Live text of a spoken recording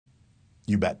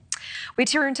You bet. We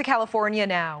turn to California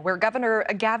now, where Governor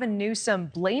Gavin Newsom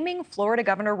blaming Florida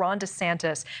Governor Ron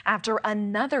DeSantis after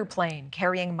another plane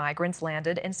carrying migrants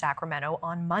landed in Sacramento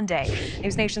on Monday.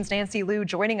 NewsNation's Nancy Liu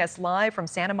joining us live from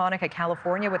Santa Monica,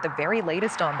 California with the very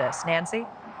latest on this. Nancy?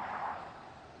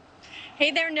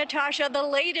 Hey there, Natasha. The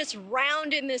latest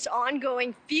round in this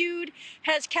ongoing feud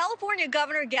has California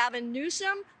Governor Gavin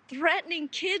Newsom threatening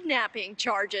kidnapping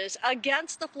charges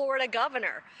against the Florida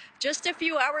governor. Just a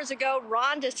few hours ago,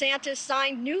 Ron DeSantis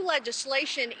signed new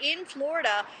legislation in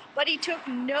Florida, but he took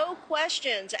no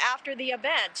questions after the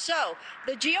event. So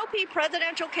the GOP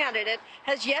presidential candidate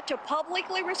has yet to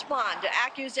publicly respond to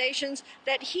accusations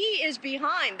that he is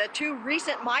behind the two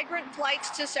recent migrant flights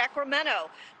to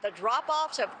Sacramento, the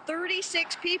drop-offs of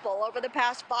 36 people over the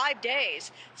past 5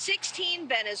 days. 16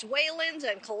 Venezuelans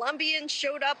and Colombians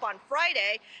showed up on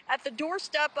Friday at the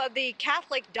doorstep of the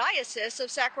Catholic Diocese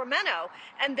of Sacramento,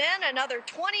 and then another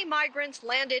 20 migrants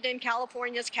landed in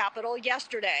California's capital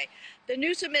yesterday. The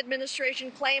Newsom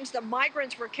administration claims the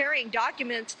migrants were carrying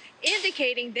documents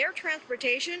indicating their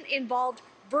transportation involved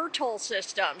Vertol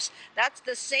systems. That's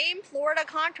the same Florida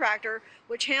contractor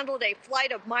which handled a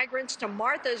flight of migrants to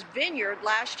Martha's Vineyard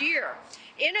last year.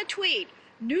 In a tweet,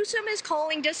 Newsom is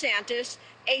calling DeSantis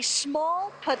a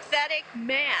small, pathetic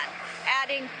man,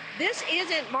 adding, "This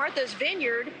isn't Martha's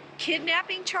Vineyard.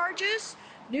 Kidnapping charges?"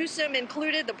 Newsom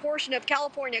included the portion of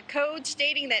California code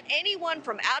stating that anyone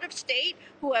from out of state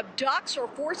who abducts or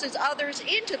forces others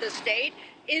into the state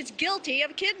is guilty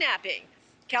of kidnapping.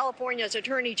 California's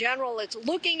Attorney General is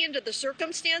looking into the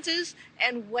circumstances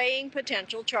and weighing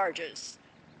potential charges.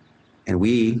 And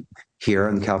we here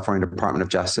in the California Department of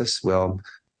Justice will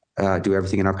do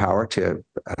everything in our power to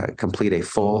complete a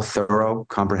full, thorough,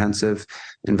 comprehensive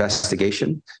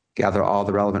investigation, gather all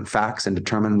the relevant facts, and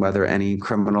determine whether any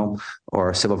criminal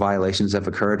or civil violations have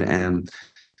occurred, and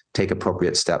take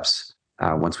appropriate steps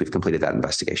once we've completed that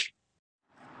investigation.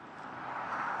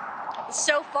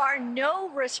 So far, no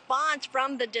response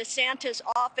from the DeSantis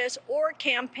office or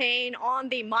campaign on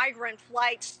the migrant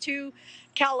flights to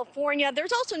California.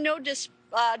 There's also no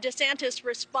DeSantis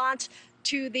response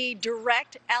to the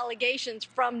direct allegations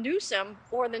from Newsom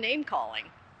or the name calling.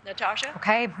 Natasha?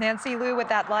 Okay, Nancy Liu with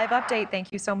that live update.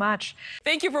 Thank you so much.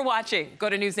 Thank you for watching. Go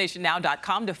to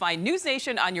newsnationnow.com to find News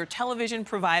Nation on your television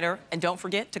provider. And don't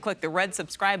forget to click the red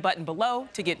subscribe button below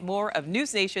to get more of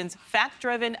News Nation's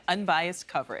fact-driven, unbiased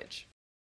coverage.